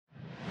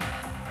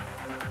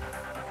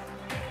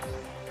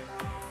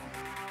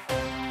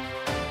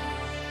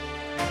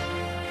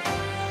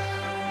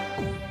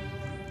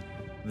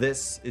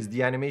This is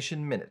the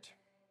Animation Minute.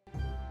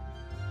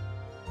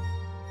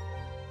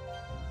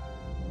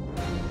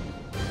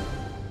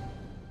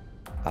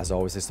 As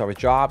always, I start with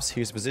jobs.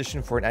 Here's a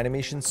position for an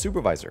animation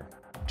supervisor.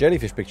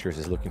 Jellyfish Pictures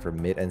is looking for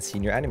mid and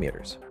senior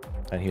animators.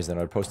 And here's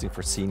another posting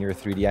for senior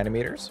 3D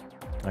animators.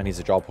 And here's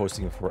a job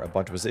posting for a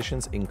bunch of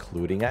positions,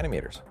 including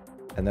animators.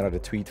 And another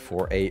tweet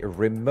for a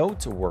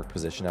remote work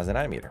position as an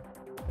animator.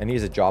 And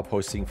here's a job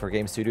posting for a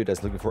game studio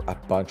that's looking for a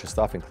bunch of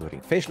stuff,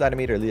 including facial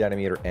animator, lead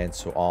animator, and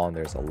so on.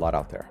 There's a lot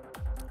out there.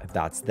 And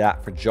that's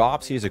that for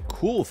jobs. Here's a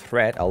cool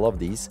thread. I love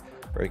these,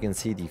 where you can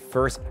see the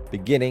first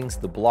beginnings,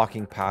 the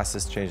blocking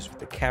passes, changes with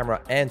the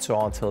camera, and so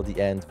on till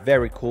the end.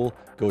 Very cool.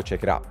 Go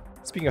check it out.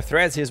 Speaking of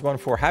threads, here's one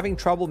for having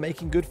trouble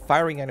making good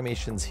firing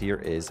animations. Here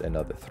is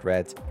another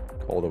thread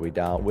all the way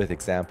down with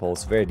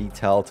examples. Very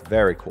detailed.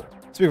 Very cool.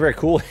 Speaking of very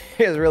cool,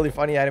 here's a really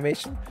funny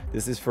animation.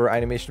 This is for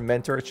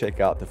AnimationMentor.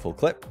 Check out the full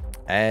clip.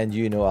 And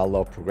you know I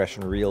love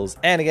progression reels.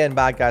 And again,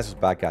 bad guys with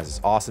bad guys is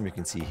awesome. You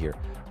can see here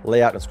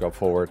layout and scrub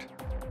forward.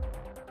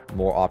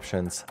 More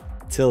options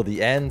till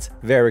the end.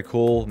 Very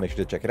cool. Make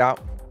sure to check it out.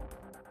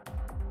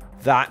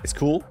 That is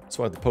cool. Just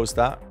wanted to post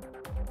that.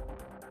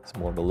 It's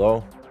more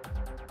below.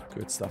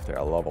 Good stuff there.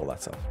 I love all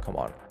that stuff. Come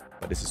on.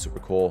 But this is super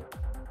cool.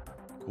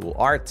 Cool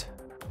art.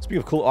 Speaking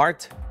of cool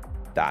art,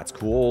 that's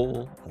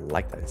cool. I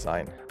like that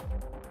design.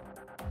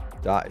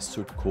 That is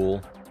super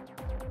cool.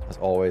 As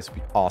always, it'd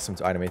be awesome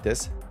to animate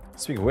this.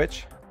 Speaking of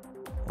which,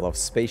 I love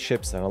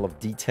spaceships and I love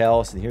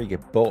details. And here you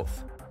get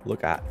both.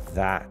 Look at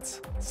that.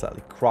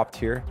 Slightly cropped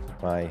here.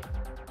 My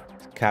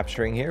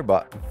capturing here,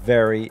 but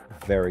very,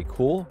 very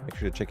cool. Make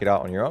sure to check it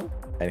out on your own.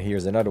 And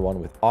here's another one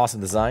with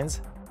awesome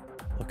designs.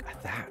 Look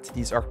at that.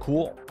 These are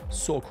cool.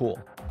 So cool.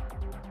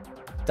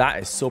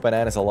 That is so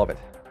bananas. I love it.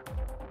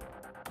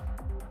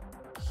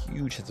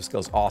 Huge sense of skill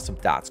is awesome.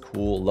 That's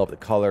cool. Love the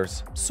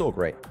colors. So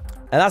great.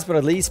 And last but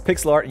not least,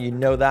 pixel art, you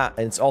know that.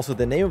 And it's also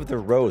The Name of the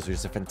Rose, which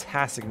is a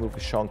fantastic movie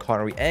with Sean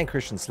Connery and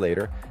Christian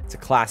Slater. It's a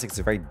classic. It's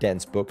a very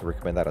dense book. I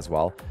recommend that as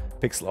well.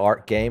 Pixel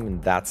art game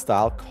in that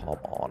style. Come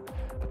on.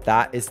 But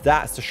that is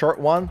that. It's a short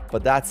one,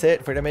 but that's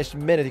it for the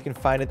Animation Minute. You can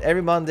find it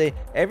every Monday,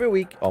 every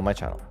week on my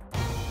channel.